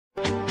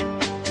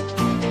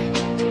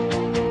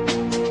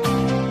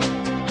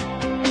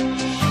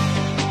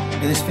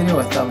video,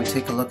 I thought we'd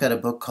take a look at a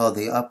book called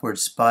The Upward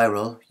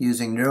Spiral,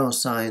 using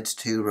neuroscience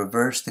to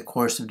reverse the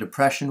course of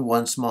depression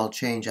one small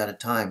change at a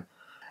time.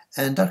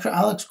 And Dr.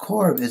 Alex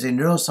Korb is a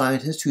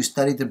neuroscientist who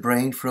studied the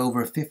brain for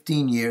over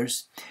 15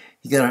 years.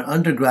 He got an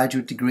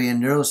undergraduate degree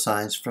in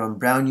neuroscience from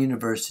Brown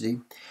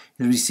University.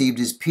 He received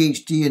his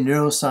PhD in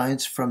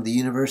neuroscience from the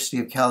University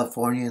of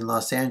California in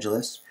Los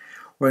Angeles,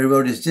 where he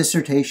wrote his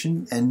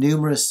dissertation and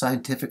numerous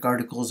scientific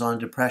articles on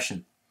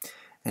depression.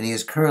 And he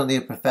is currently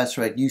a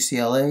professor at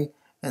UCLA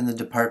and the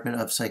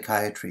Department of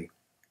Psychiatry.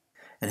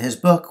 And his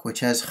book, which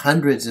has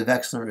hundreds of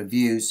excellent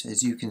reviews,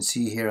 as you can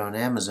see here on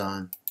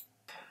Amazon.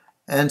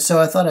 And so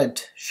I thought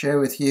I'd share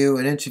with you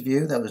an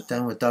interview that was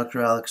done with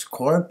Dr. Alex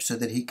Korb so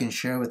that he can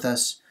share with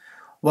us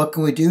what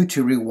can we do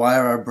to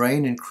rewire our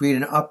brain and create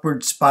an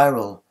upward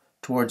spiral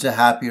towards a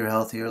happier,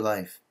 healthier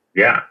life.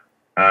 Yeah.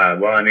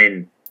 Well, I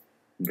mean,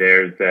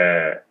 there's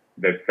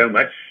so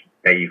much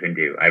that you can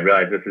do. I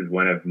realize this is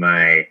one of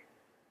my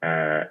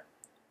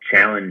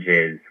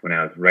challenges when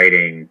I was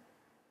writing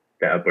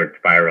The Upward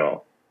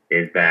Spiral,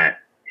 is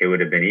that it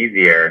would have been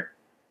easier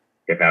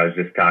if I was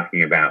just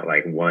talking about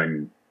like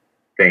one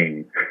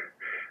thing.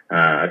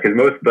 Because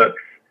most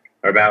books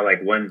are about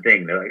like one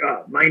thing. They're like,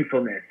 oh,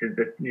 mindfulness is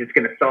just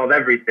going to solve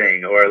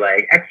everything, or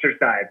like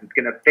exercise is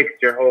going to fix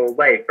your whole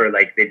life, or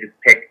like they just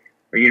pick,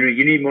 or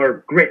you need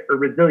more grit or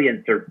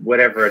resilience or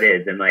whatever it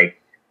is. And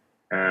like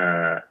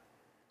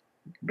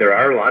there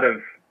are a lot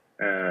of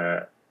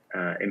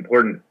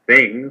important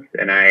things,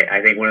 and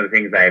I think one of the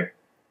things I've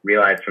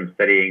realized from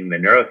studying the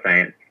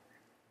neuroscience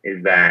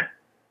is that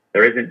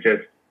there isn't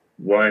just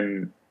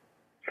one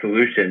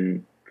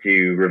solution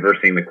to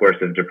reversing the course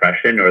of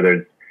depression, or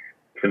there's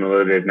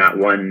not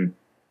one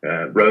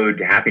road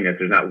to happiness.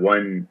 There's not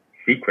one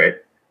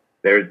secret.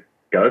 There's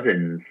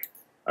dozens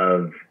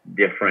of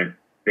different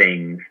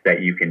things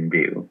that you can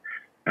do,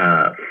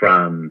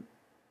 from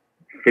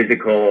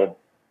physical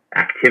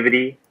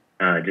activity,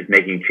 just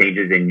making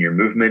changes in your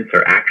movements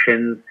or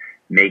actions,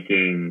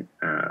 making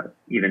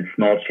even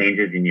small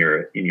changes in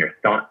your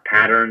thought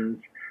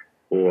patterns,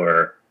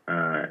 or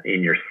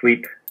in your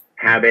sleep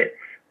habits,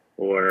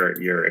 or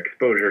your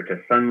exposure to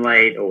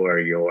sunlight, or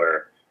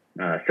your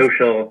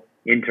social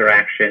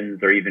interactions,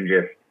 or even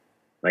just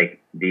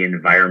like the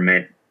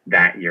environment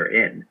that you're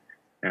in.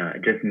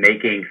 Just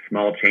making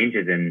small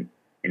changes in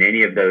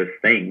any of those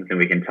things, and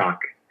we can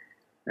talk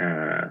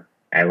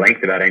at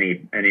length about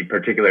any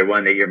particular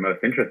one that you're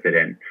most interested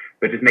in,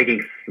 but just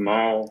making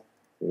small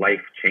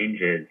life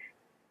changes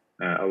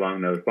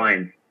along those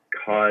lines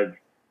cause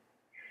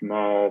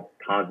small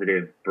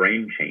positive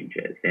brain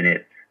changes in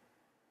its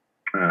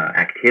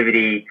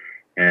activity,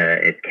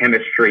 its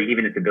chemistry,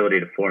 even its ability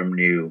to form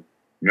new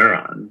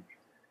neurons.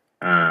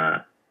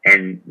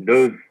 And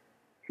those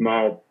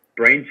small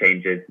brain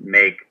changes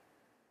make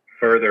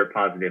further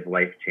positive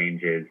life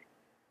changes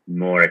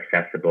more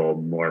accessible,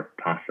 more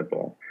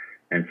possible.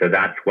 And so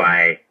that's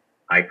why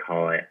I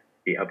call it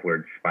the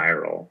upward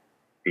spiral,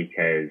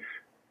 because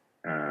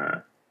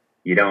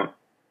you don't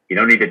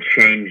need to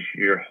change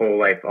your whole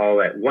life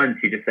all at once.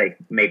 You just like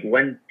make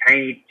one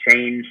tiny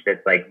change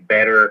that's like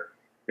better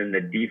than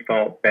the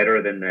default,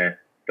 better than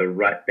the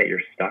rut that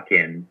you're stuck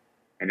in,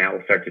 and that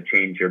will start to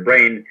change your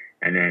brain,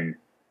 and then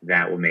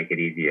that will make it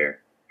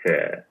easier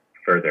to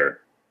further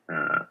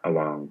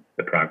along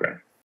the progress.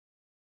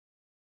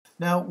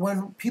 Now,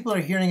 when people are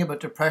hearing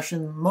about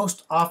depression,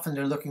 most often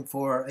they're looking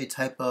for a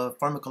type of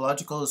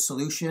pharmacological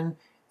solution,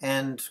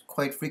 and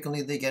quite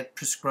frequently they get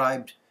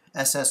prescribed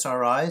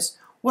SSRIs.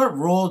 What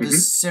role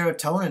does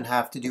serotonin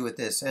have to do with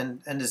this?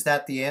 And is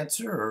that the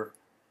answer? Or?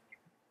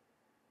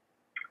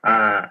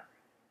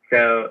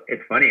 So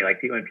it's funny,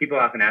 like when people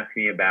often ask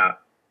me about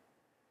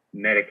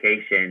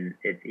medication,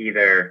 it's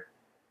either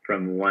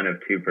from one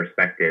of two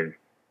perspectives.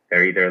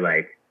 They're either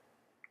like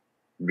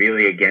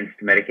really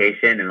against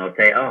medication, and they'll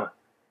say, oh,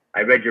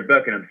 I read your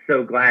book and I'm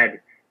so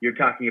glad you're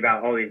talking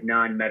about all these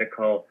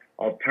non-medical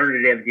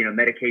alternatives. You know,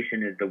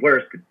 medication is the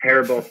worst. It's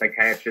terrible.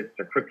 Psychiatrists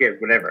are crooked,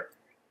 whatever.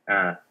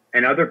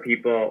 And other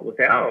people will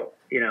say, oh,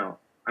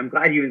 I'm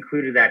glad you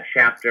included that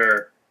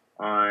chapter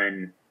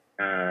on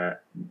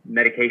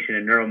medication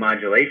and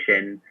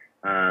neuromodulation,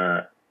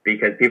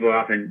 because people are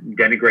often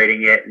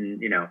denigrating it.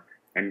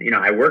 And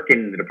I work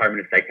in the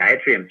Department of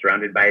Psychiatry. I'm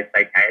surrounded by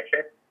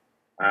psychiatrists.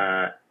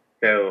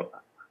 So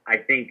I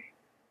think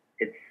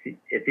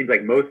it seems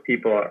like most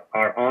people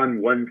are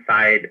on one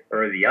side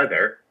or the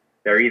other.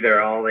 They're either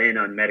all in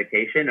on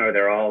medication, or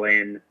they're all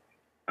in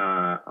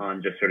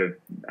on just sort of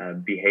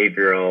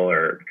behavioral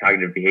or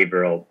cognitive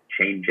behavioral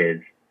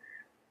changes.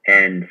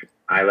 And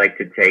I like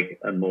to take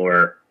a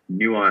more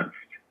nuanced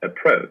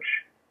approach,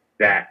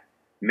 that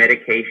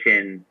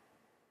medication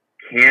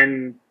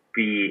can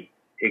be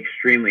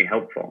extremely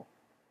helpful.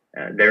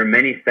 There are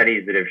many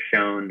studies that have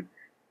shown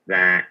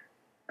that,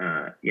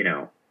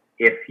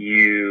 if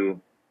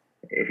you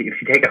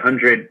take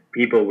 100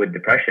 people with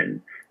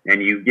depression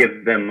and you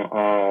give them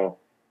all,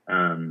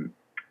 an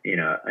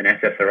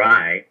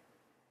SSRI,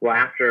 well,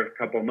 after a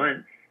couple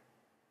months,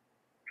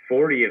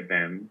 40 of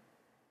them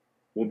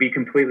will be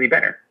completely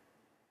better.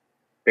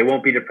 They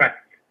won't be depressed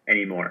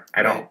anymore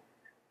at Right. all.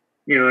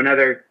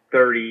 Another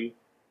 30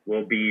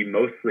 will be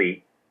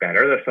mostly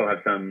better. They'll still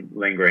have some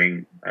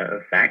lingering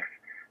effects,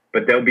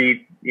 but there'll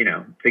be,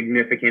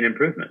 significant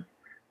improvements.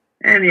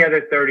 And the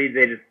other 30,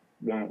 they just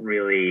won't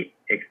really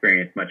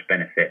experience much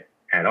benefit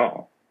at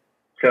all.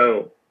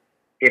 So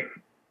if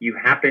you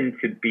happen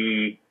to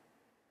be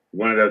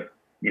one of those,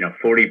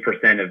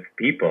 40% of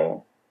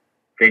people,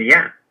 then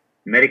yeah,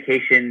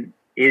 medication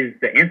is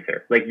the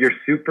answer. Like, you're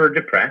super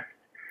depressed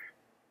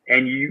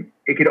and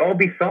it could all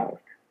be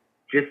solved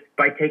just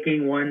by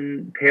taking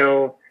one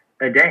pill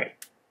a day.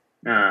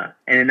 And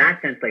in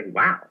that sense, like,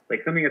 wow,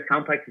 like something as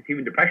complex as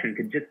human depression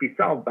could just be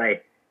solved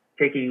by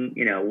taking,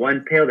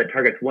 one pill that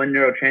targets one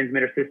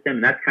neurotransmitter system.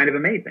 And that's kind of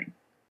amazing.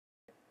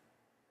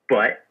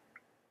 But,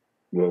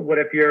 well, what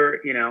if you're,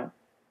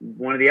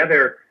 one of the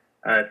other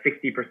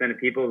 60% of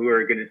people who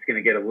are just going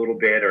to get a little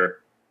bit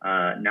or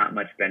not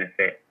much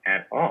benefit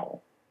at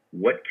all?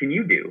 What can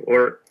you do?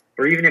 Or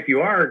even if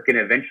you are going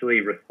to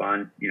eventually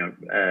respond,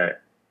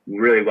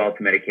 really well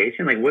to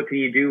medication, like, what can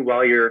you do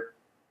while you're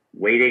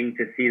waiting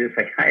to see the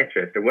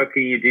psychiatrist? Or what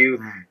can you do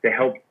to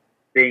help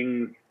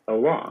things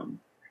along?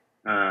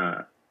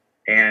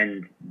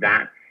 And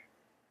that's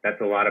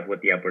a lot of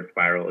what the upward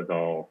spiral is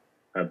all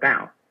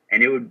about.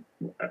 And it would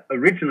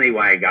originally,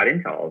 why I got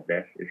into all of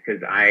this is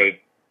because I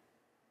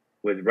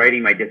was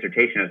writing my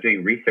dissertation. I was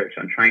doing research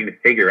on trying to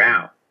figure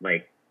out,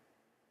 like,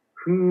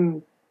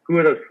 who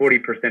are those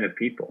 40% of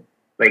people?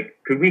 Like,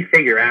 could we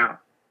figure out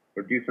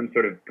or do some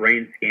sort of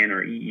brain scan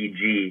or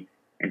EEG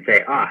and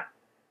say,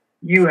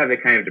 you have the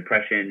kind of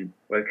depression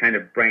or the kind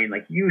of brain,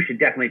 like, you should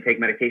definitely take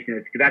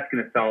medication. That's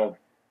going to solve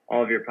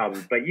all of your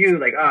problems. But you,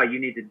 like, you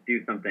need to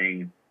do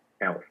something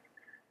else.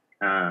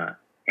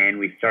 And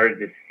we started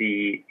to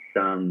see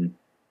some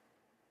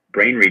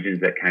brain regions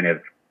that kind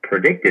of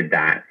predicted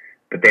that,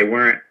 but they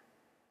weren't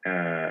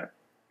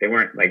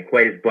like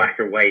quite as black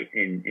or white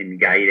in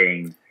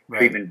guiding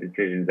treatment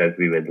decisions as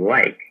we would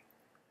like.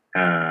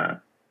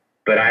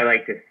 But I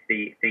like to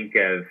think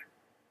of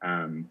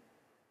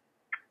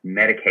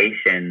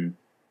medication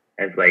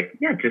as, like,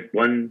 just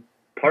one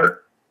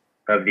part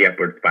of the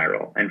upward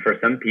spiral. And for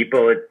some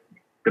people, it's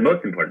the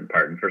most important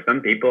part. And for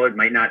some people, it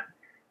might not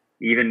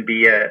even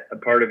be a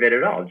part of it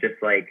at all.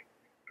 Just like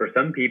for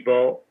some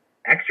people,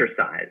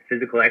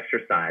 physical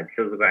exercise,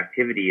 physical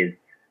activity is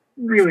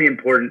really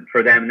important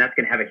for them. And that's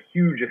going to have a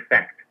huge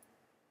effect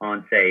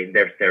on, say,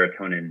 their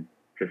serotonin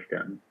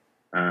system.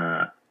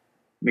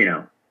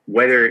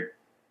 Whether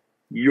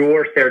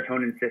your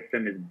serotonin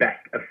system is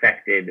best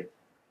affected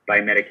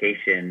by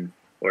medication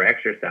or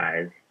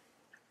exercise,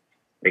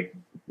 like,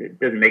 it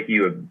doesn't make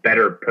you a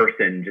better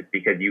person just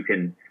because you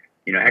can,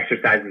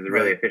 exercise is a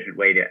really efficient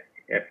way to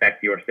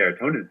affect your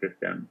serotonin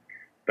system.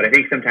 But I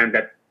think sometimes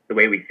that's the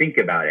way we think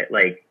about it.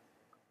 Like,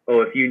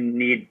 if you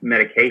need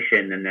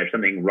medication, then there's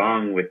something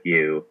wrong with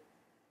you.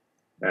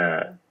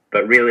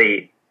 But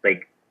really,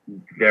 like,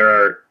 there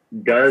are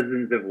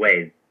dozens of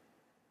ways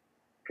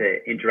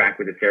to interact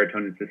with the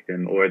serotonin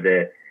system or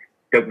the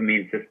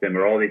dopamine system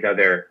or all these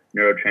other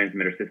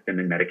neurotransmitter system,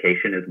 and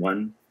medication is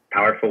one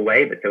powerful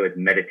way, but so is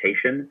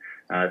meditation,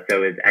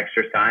 so is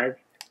exercise.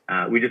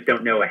 We just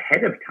don't know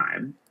ahead of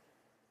time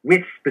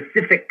which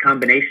specific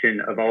combination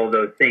of all of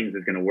those things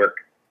is going to work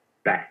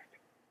best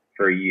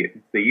for you.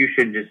 So you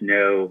should just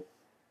know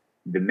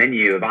the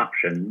menu of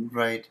options,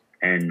 right,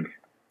 and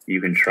you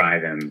can try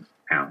them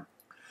out.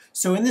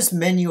 So in this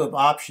menu of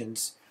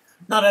options,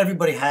 not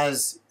everybody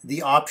has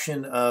the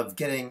option of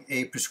getting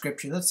a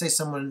prescription. Let's say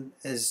someone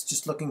is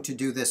just looking to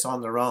do this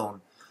on their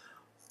own.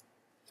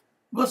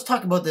 Let's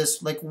talk about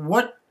this. Like,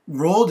 what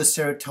role does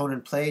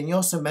serotonin play? And you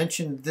also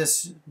mentioned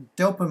this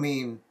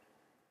dopamine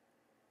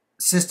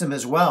system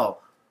as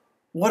well.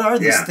 What are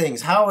these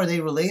things? How are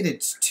they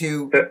related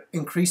to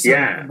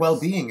increasing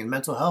well-being and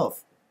mental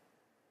health?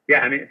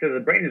 Yeah, I mean, so the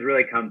brain is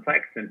really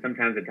complex, and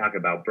sometimes they talk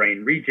about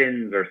brain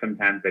regions, or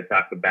sometimes they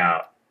talk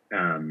about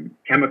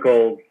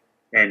chemicals.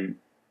 And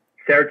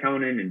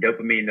serotonin and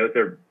dopamine, those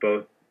are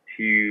both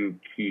two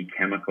key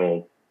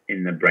chemicals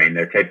in the brain.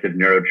 They're types of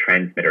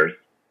neurotransmitters,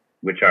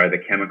 which are the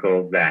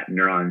chemicals that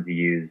neurons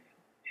use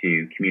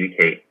to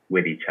communicate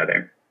with each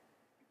other.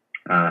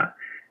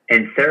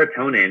 And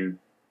serotonin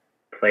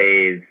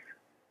plays,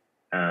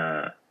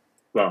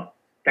 well,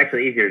 it's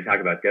actually easier to talk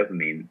about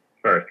dopamine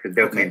first, because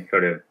dopamine is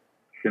sort of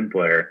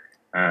simpler.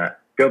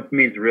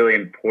 Dopamine is really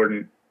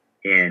important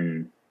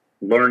in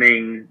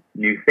learning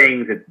new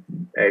things.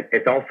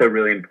 It's also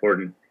really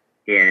important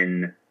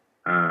in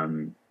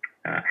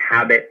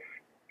habits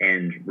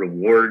and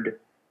reward.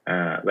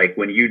 Like,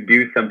 when you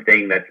do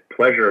something that's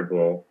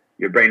pleasurable,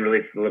 your brain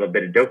releases a little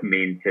bit of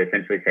dopamine to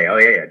essentially say, oh,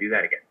 yeah, do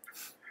that again.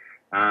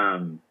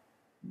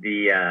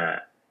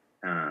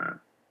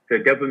 So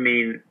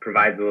dopamine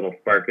provides a little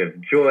spark of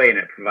joy, and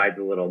it provides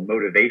a little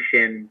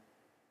motivation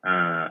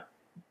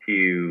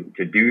to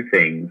do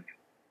things.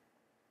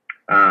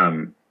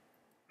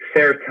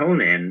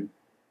 Serotonin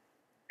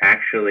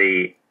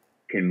actually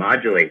can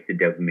modulate the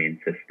dopamine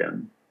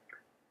system,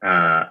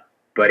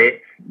 but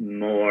it's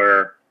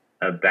more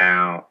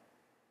about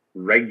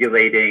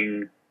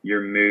regulating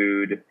your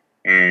mood,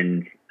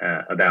 and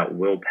about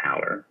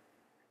willpower.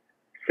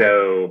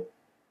 So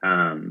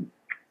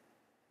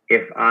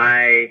if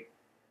I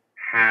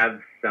have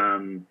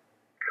some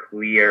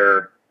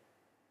clear,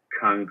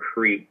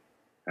 concrete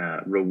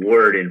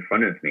reward in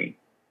front of me,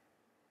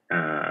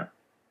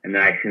 and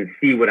then I can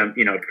see what I'm,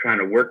 trying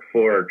to work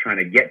for or trying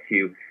to get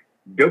to,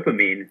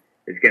 dopamine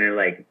is going to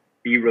like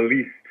be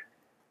released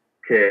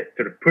to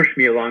sort of push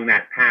me along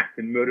that path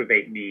and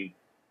motivate me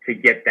to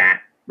get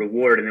that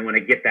reward. And then when I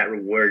get that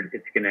reward,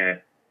 it's going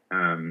to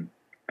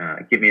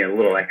give me a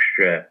little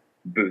extra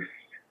boost.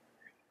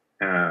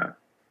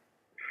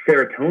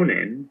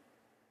 Serotonin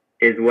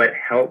is what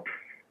helps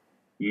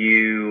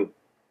you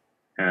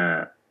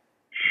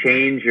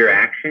change your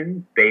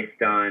actions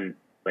based on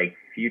like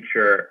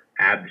future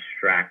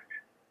abstract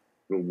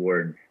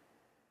rewards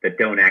that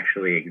don't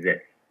actually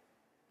exist.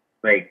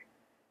 Like,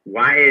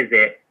 why is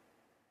it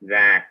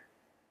that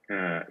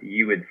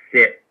you would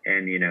sit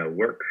and,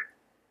 work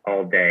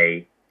all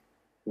day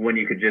when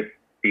you could just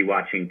be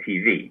watching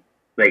TV?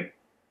 Like,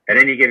 at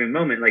any given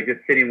moment, like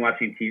just sitting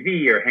watching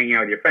TV or hanging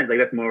out with your friends, like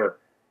that's more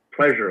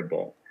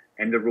pleasurable.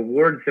 And the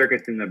reward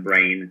circuits in the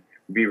brain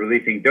would be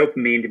releasing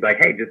dopamine to be like,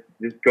 hey,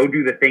 just go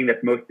do the thing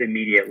that's most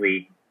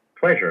immediately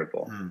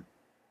pleasurable.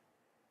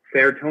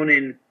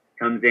 Serotonin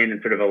comes in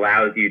and sort of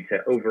allows you to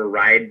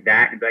override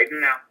that and be like,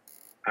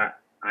 no,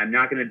 I'm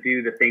not going to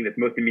do the thing that's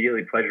most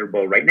immediately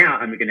pleasurable right now.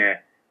 I'm going to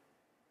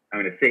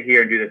sit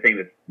here and do the thing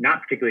that's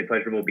not particularly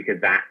pleasurable because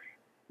that's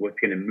what's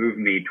going to move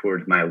me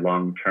towards my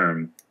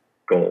long-term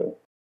goal.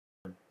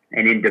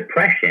 And in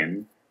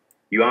depression,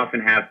 you often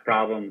have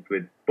problems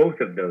with both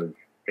of those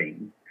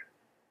things.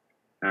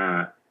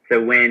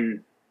 So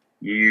when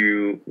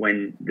the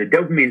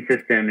dopamine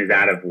system is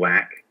out of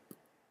whack,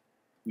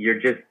 you're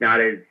just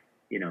not as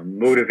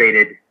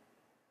motivated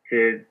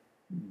to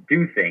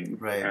do things,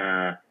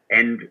 right.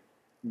 And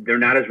they're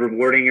not as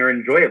rewarding or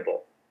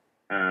enjoyable,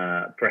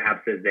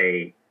 perhaps as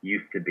they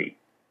used to be.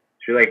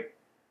 So, like,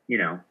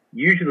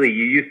 usually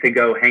you used to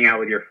go hang out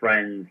with your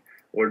friends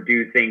or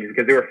do things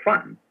because they were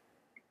fun.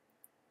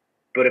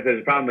 But if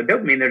there's a problem with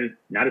dopamine, they're just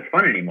not as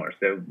fun anymore.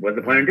 So what's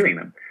the point of doing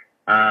them?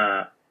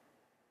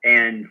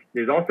 And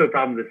there's also a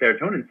problem with the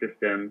serotonin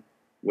system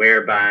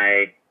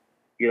whereby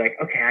you're like,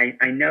 okay,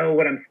 I know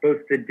what I'm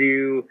supposed to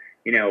do,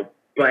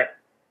 but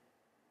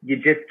you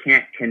just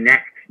can't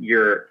connect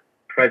your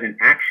present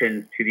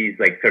actions to these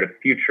like sort of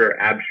future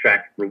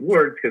abstract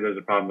rewards because there's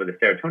a problem with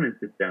the serotonin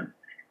system.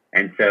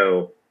 And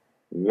so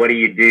what do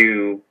you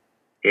do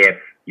if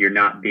you're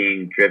not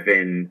being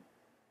driven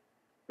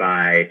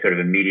by sort of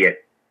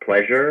immediate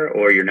pleasure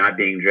or you're not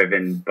being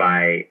driven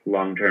by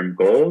long-term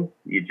goals?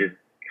 You just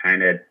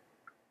kind of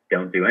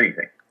don't do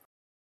anything.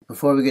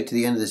 Before we get to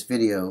the end of this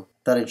video, I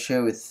thought I'd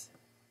share with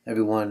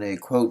everyone a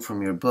quote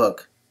from your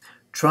book.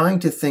 Trying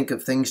to think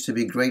of things to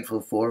be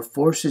grateful for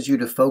forces you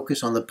to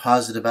focus on the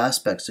positive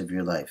aspects of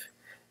your life,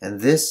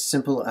 and this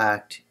simple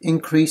act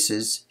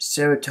increases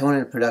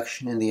serotonin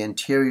production in the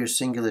anterior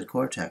cingulate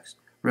cortex.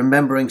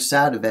 Remembering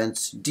sad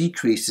events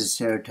decreases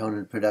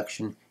serotonin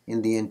production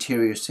in the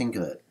anterior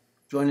cingulate.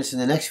 Join us in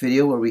the next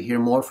video where we hear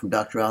more from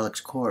Dr. Alex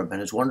Korb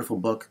and his wonderful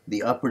book,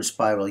 The Upward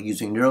Spiral,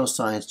 Using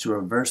Neuroscience to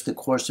Reverse the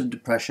Course of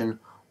Depression,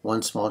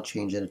 One Small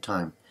Change at a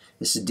Time.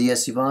 This is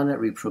DS Ivan at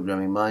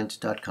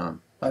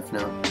reprogrammingmind.com. Bye for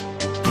now.